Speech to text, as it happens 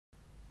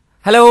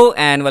Hello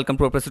and welcome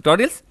to WordPress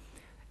tutorials.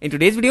 In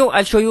today's video,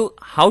 I'll show you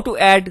how to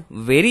add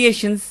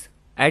variations,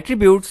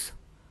 attributes,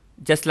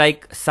 just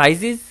like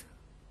sizes,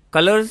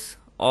 colors,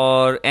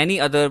 or any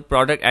other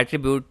product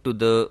attribute to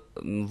the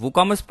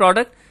WooCommerce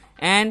product,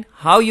 and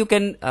how you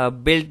can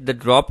build the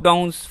drop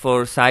downs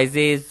for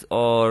sizes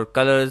or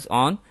colors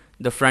on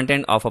the front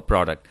end of a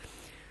product.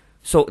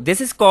 So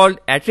this is called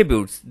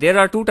attributes. There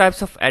are two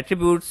types of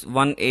attributes.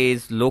 One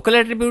is local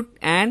attribute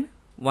and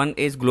one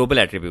is global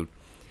attribute.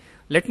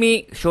 Let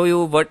me show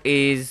you what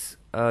is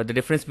the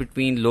difference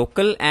between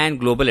local and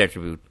global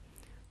attribute.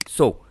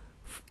 So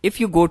if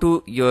you go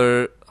to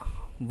your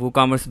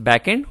WooCommerce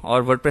backend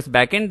or WordPress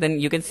backend, then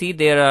you can see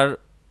there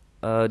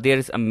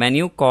is a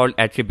menu called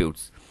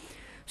attributes.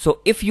 So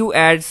if you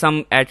add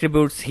some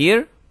attributes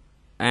here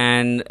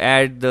and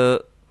add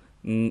the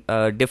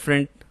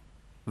different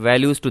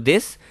values to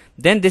this,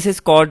 then this is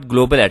called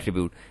global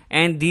attribute,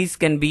 and these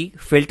can be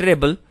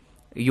filterable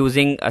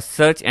using a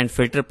search and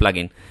filter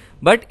plugin.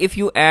 But if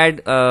you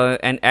add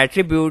an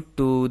attribute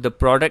to the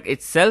product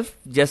itself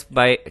just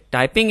by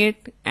typing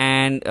it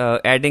and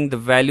adding the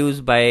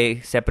values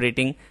by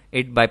separating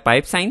it by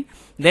pipe sign,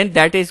 then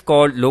that is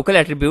called local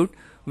attribute,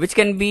 which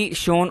can be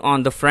shown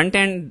on the front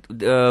end,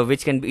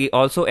 which can be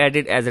also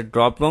added as a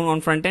drop down on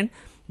front end,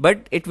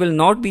 but it will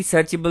not be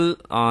searchable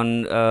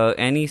on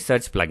any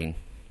search plugin.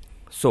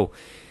 So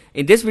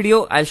in this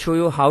video, I'll show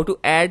you how to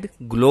add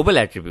global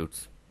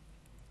attributes.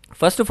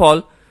 First of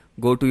all,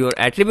 go to your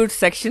attributes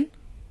section.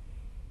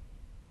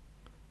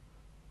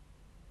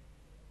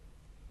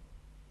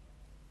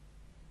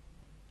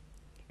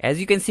 As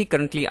you can see,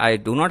 currently I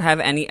do not have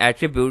any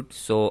attribute,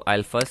 so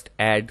I'll first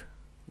add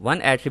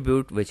one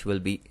attribute, which will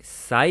be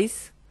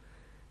size,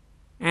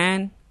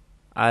 and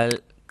I'll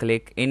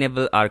click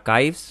enable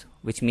archives,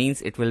 which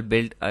means it will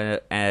build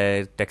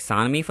a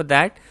taxonomy for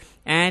that,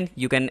 and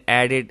you can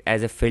add it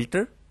as a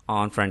filter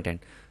on front end.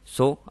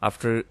 So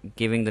after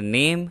giving the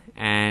name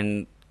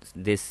and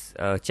this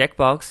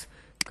checkbox,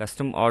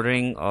 custom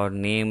ordering or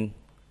name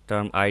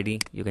term ID,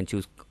 you can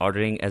choose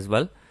ordering as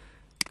well.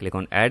 Click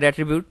on add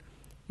attribute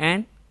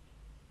and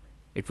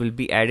it will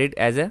be added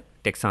as a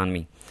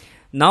taxonomy.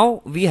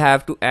 Now we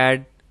have to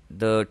add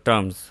the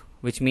terms,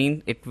 which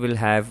means it will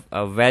have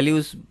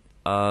values,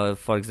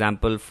 for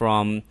example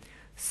from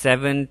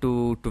 7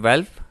 to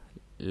 12.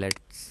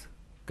 Let's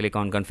click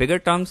on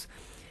configure terms,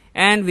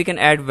 and we can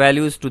add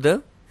values to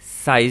the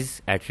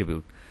size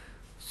attribute.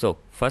 So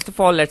first of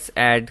all, let's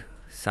add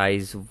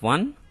size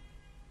 7,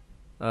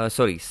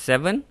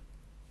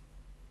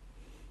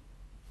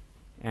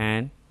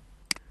 and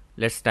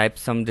let's type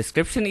some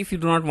description. If you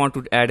do not want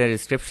to add a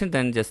description,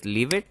 then just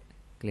leave it.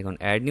 Click on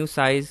add new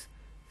size.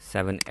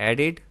 7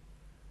 added,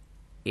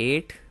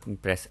 8,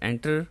 press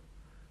enter,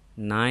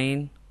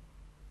 9,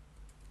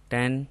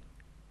 10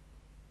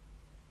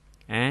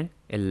 and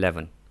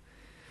 11.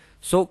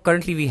 So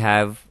currently we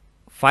have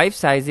 5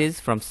 sizes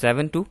from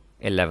 7 to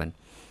 11.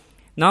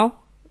 Now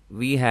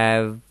we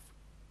have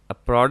a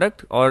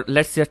product, or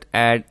let's just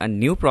add a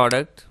new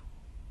product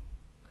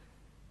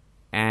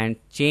and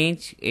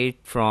change it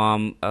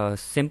from a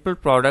simple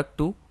product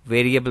to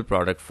variable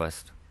product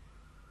first.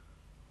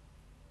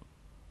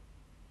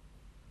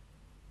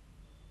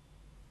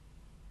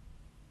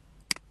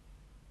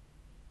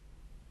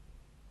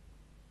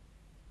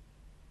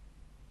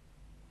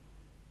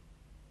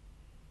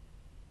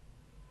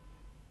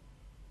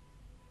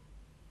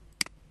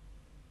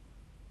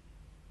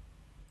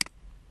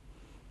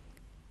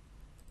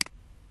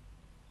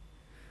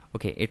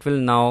 Okay, it will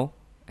now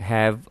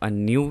have a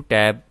new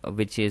tab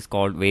which is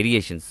called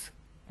variations.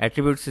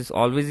 Attributes is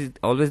always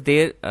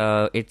there.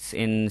 It's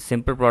in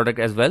simple product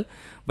as well,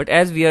 but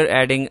as we are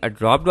adding a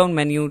drop down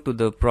menu to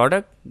the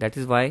product, that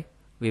is why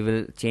we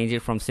will change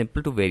it from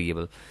simple to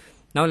variable.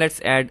 Now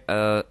let's add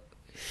a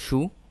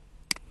shoe,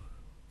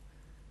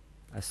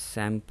 a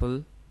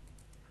sample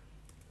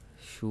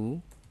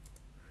shoe,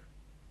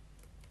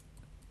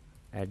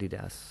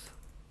 Adidas,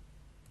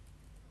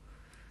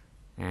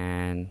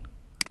 and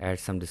add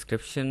some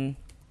description,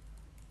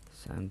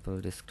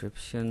 sample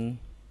description,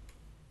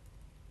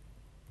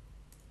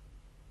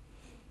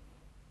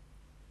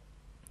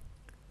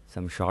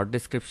 some short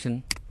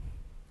description,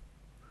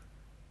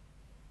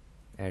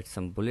 add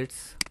some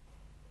bullets.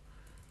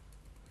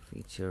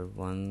 Feature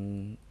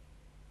 1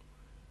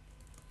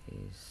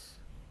 is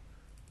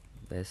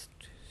best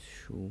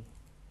shoe,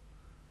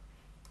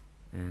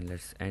 and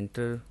let's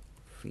enter.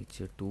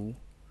 Feature 2,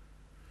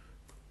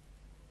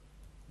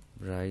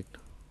 bright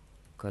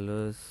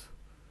colors.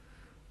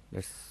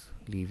 Let's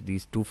leave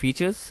these two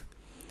features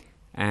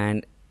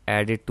and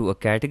add it to a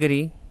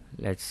category.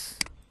 Let's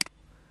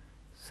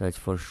search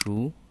for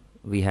shoe.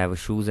 We have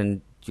shoes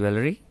and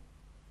jewelry.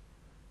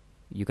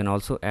 You can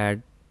also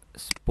add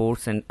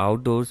sports and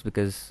outdoors,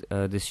 because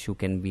this shoe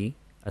can be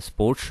a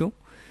sports shoe.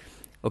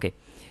 Okay,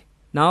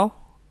 now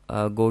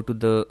go to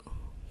the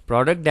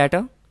product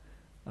data.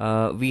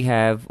 We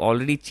have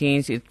already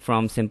changed it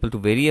from simple to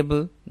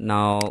variable.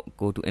 Now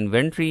go to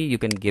inventory. You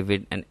can give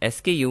it an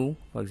SKU,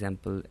 for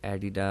example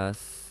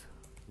Adidas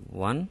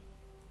 1,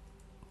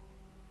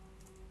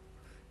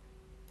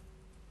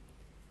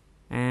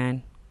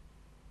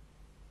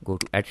 Go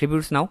to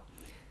attributes now.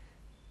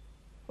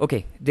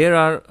 Okay, there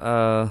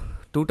are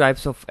two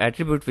types of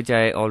attribute which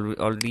I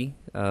already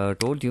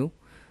told you.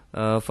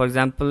 For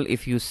example,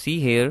 if you see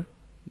here,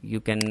 you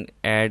can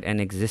add an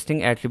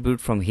existing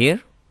attribute from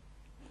here,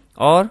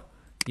 or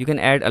you can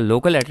add a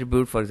local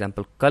attribute, for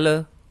example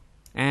color,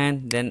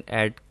 and then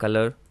add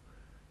color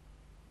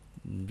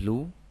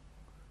blue,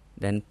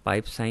 then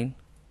pipe sign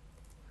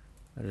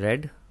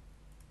red,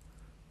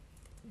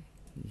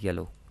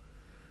 yellow.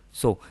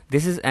 So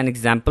this is an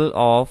example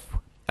of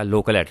a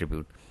local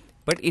attribute.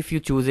 But if you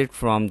choose it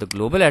from the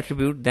global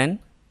attribute, then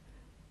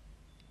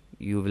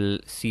you will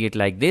see it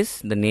like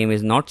this. The name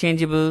is not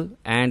changeable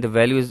and the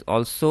value is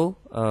also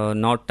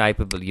not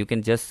typeable. You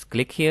can just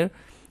click here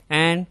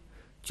and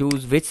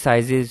choose which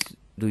sizes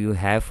do you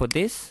have for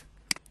this,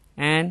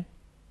 and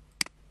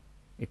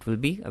it will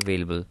be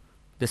available.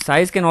 The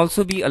size can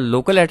also be a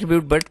local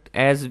attribute, but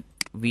as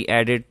we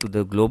added to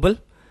the global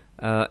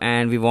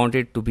and we want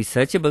it to be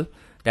searchable,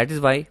 that is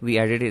why we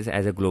added it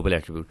as a global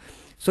attribute.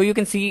 So you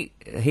can see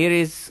here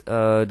is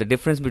the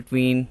difference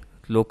between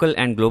local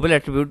and global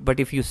attribute, but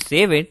if you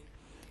save it,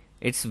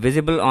 it's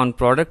visible on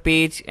product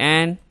page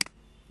and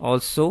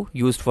also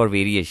used for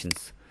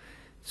variations.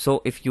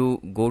 So if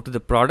you go to the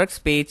products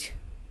page,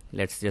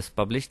 let's just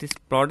publish this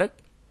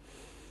product,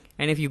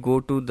 and if you go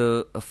to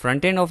the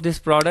front end of this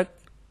product,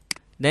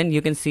 then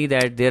you can see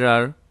that there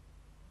are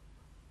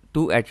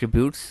two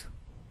attributes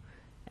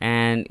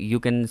and you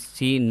can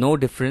see no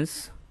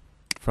difference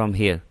from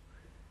here: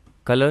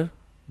 color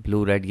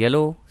blue, red,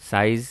 yellow,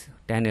 size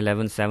 10,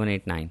 11, 7,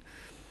 8, 9.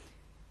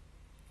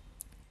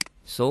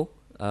 So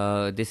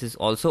this is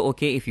also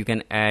okay if you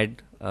can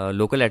add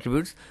local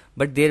attributes,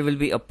 but there will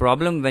be a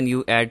problem when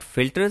you add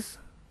filters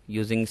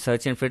using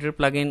search and filter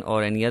plugin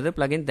or any other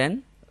plugin.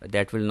 Then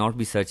that will not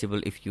be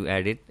searchable if you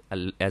add it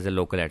as a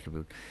local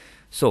attribute.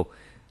 So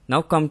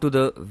now come to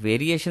the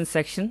variation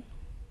section,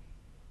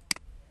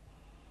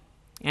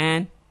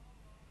 and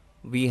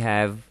we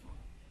have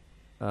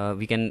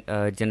we can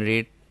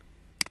generate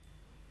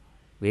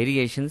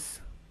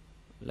variations.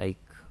 Like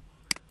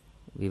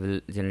we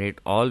will generate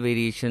all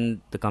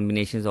variation, the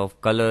combinations of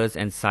colors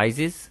and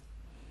sizes.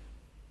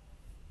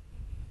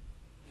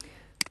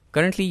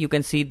 Currently you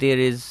can see there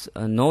is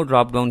no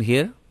drop down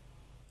here.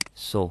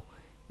 So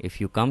if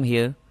you come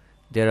here,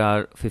 there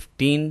are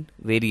 15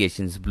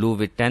 variations: blue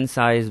with 10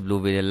 size, blue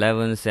with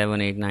 11, 7,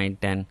 8, 9,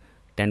 10,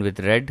 10 with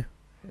red,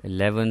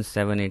 11,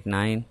 7, 8,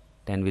 9,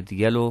 10 with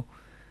yellow.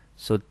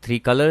 So 3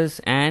 colors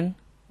and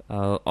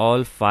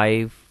all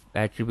 5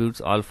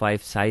 attributes, all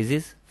 5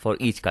 sizes for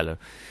each color.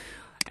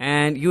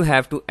 And you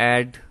have to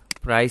add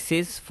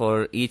prices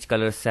for each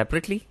color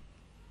separately.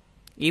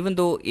 Even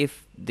though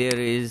if there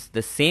is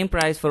the same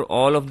price for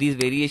all of these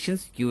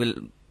variations,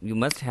 you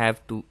must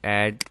have to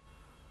add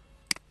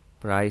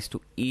price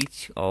to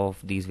each of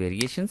these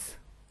variations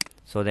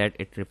so that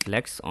it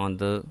reflects on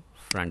the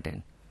front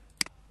end.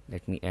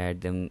 Let me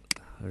add them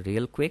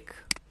real quick.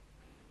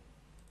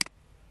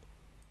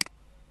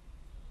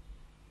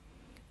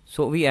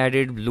 So we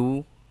added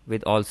blue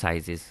with all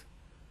sizes.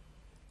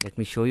 Let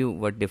me show you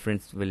what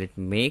difference will it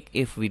make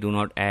if we do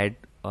not add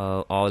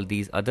all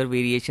these other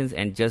variations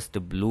and just the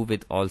blue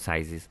with all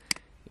sizes.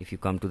 If you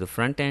come to the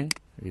front end,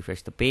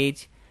 refresh the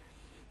page,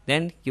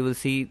 then you will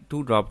see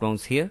 2 drop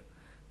downs here.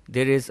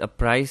 There is a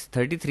price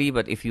 33,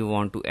 but if you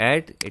want to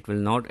add, it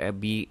will not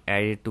be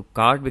added to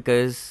cart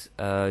because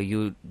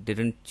you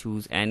didn't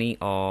choose any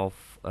of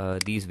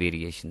these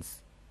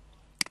variations.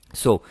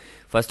 So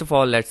first of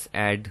all, let's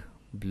add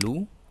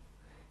blue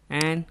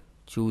and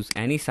choose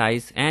any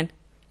size, and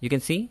you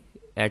can see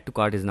add to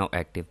cart is now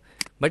active.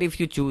 But if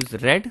you choose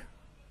red,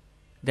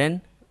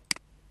 then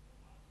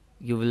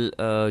you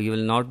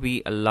will not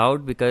be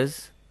allowed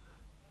because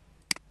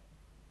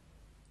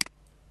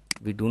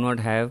we do not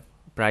have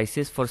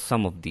prices for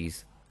some of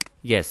these.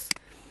 Yes,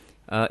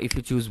 if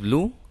you choose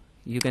blue,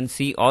 you can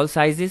see all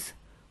sizes,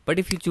 but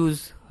if you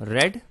choose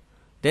red,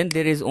 then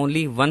there is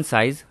only one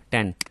size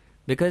 10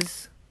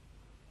 because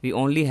we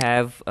only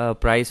have a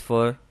price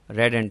for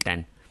red and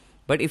 10.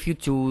 But if you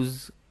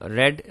choose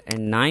red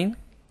and 9,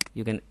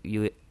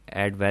 you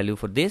add value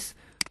for this.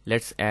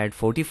 Let's add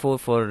 44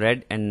 for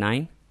red and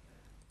 9,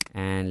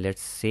 and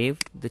let's save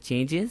the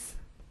changes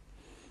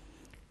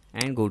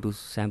and go to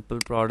sample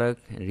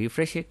product and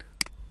refresh it.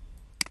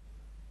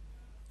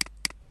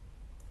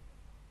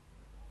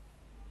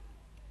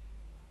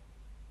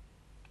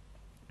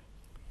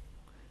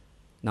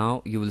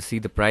 Now you will see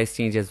the price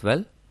change as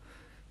well.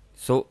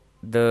 So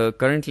the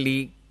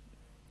currently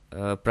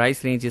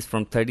price range is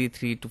from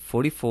 33 to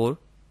 44.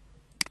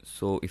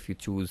 So if you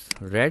choose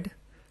red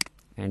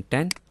and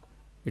 10,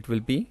 it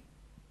will be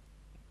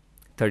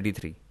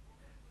 33.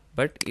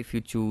 But if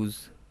you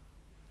choose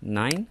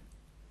 9,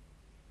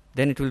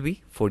 then it will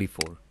be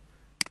 44.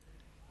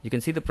 You can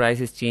see the price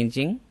is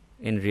changing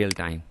in real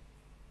time.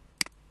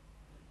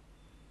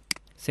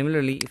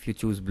 Similarly, if you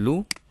choose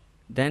blue,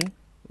 then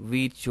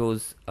we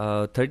chose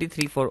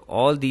 33 for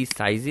all these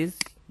sizes.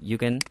 You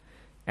can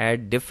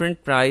add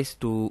different price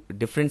to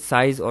different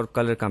size or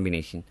color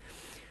combination.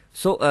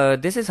 So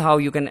this is how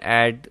you can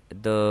add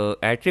the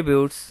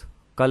attributes,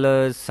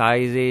 colors,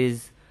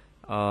 sizes,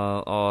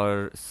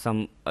 or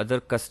some other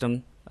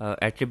custom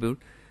attribute.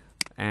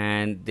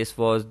 And this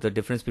was the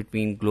difference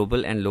between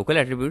global and local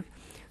attribute.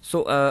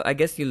 So I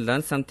guess you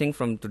learned something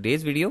from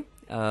today's video.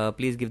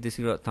 Please give this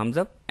video a thumbs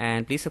up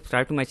and please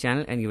subscribe to my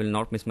channel and you will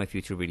not miss my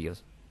future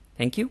videos.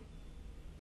 Thank you.